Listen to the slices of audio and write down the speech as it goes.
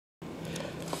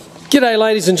G'day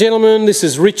ladies and gentlemen, this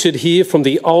is Richard here from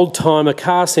the Oldtimer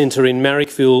Car Centre in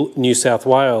Marrickville, New South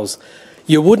Wales.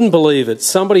 You wouldn't believe it,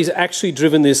 somebody's actually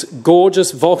driven this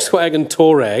gorgeous Volkswagen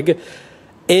Touareg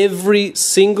every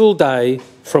single day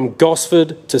from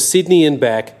Gosford to Sydney and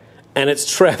back, and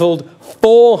it's travelled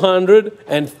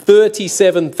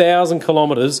 437,000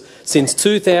 kilometres since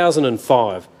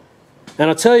 2005. And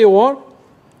I tell you what,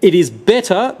 it is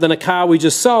better than a car we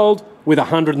just sold with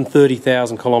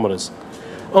 130,000 kilometres.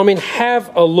 I mean,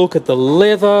 have a look at the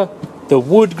leather, the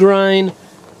wood grain,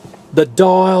 the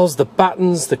dials, the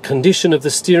buttons, the condition of the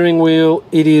steering wheel.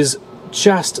 It is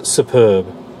just superb.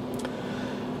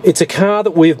 It's a car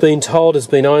that we've been told has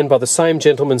been owned by the same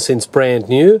gentleman since brand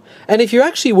new. And if you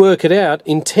actually work it out,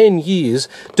 in 10 years,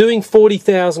 doing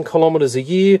 40,000 kilometres a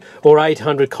year or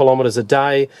 800 kilometres a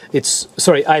day,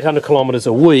 800 kilometres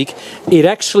a week, it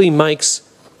actually makes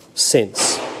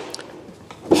sense.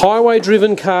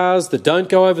 Highway-driven cars that don't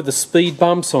go over the speed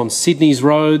bumps on Sydney's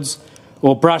roads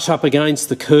or brush up against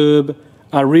the curb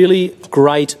are really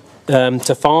great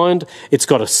to find. It's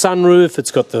got a sunroof,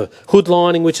 it's got the hood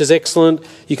lining, which is excellent.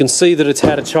 You can see that it's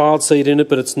had a child seat in it,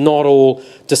 but it's not all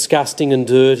disgusting and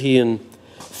dirty and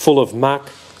full of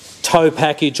muck. Tow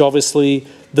package, obviously.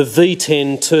 The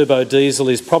V10 turbo diesel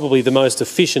is probably the most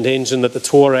efficient engine that the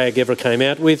Touareg ever came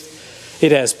out with.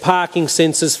 It has parking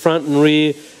sensors front and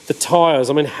rear. The tyres,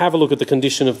 I mean, have a look at the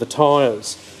condition of the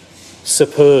tyres.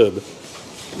 Superb.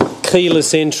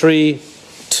 Keyless entry,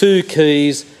 2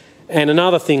 keys, and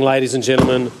another thing, ladies and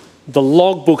gentlemen, the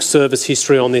logbook service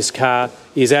history on this car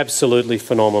is absolutely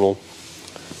phenomenal.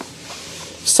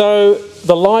 So,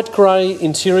 the light grey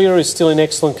interior is still in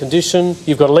excellent condition.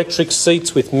 You've got electric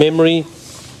seats with memory,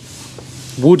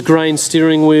 wood grain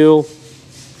steering wheel,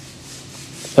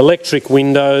 electric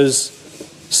windows,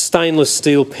 stainless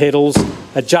steel pedals,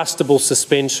 adjustable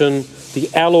suspension. The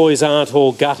alloys aren't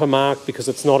all gutter marked because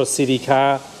it's not a city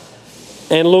car.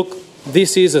 And look,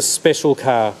 this is a special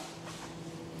car.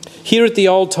 Here at the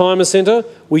Oldtimer Centre,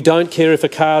 we don't care if a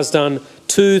car's done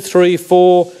 2, 3,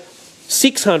 4,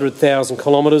 600,000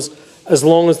 kilometres, as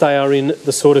long as they are in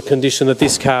the sort of condition that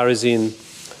this car is in.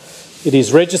 It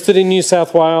is registered in New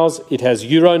South Wales. It has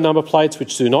Euro number plates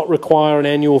which do not require an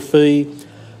annual fee.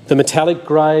 The metallic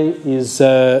grey is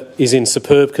in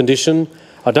superb condition.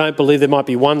 I don't believe there might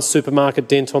be one supermarket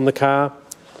dent on the car.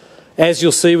 As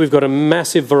you'll see, we've got a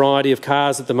massive variety of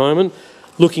cars at the moment,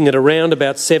 looking at around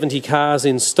about 70 cars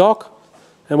in stock,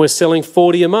 and we're selling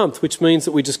 40 a month, which means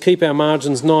that we just keep our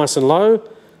margins nice and low.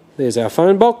 There's our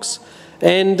phone box.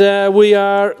 And we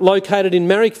are located in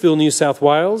Marrickville, New South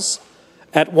Wales,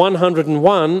 at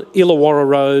 101 Illawarra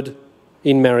Road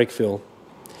in Marrickville.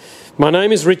 My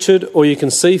name is Richard, or you can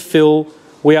see Phil.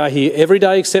 We are here every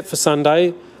day except for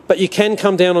Sunday, but you can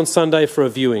come down on Sunday for a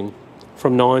viewing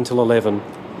from 9 till 11.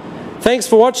 Thanks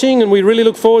for watching, and we really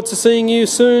look forward to seeing you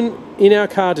soon in our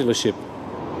car dealership.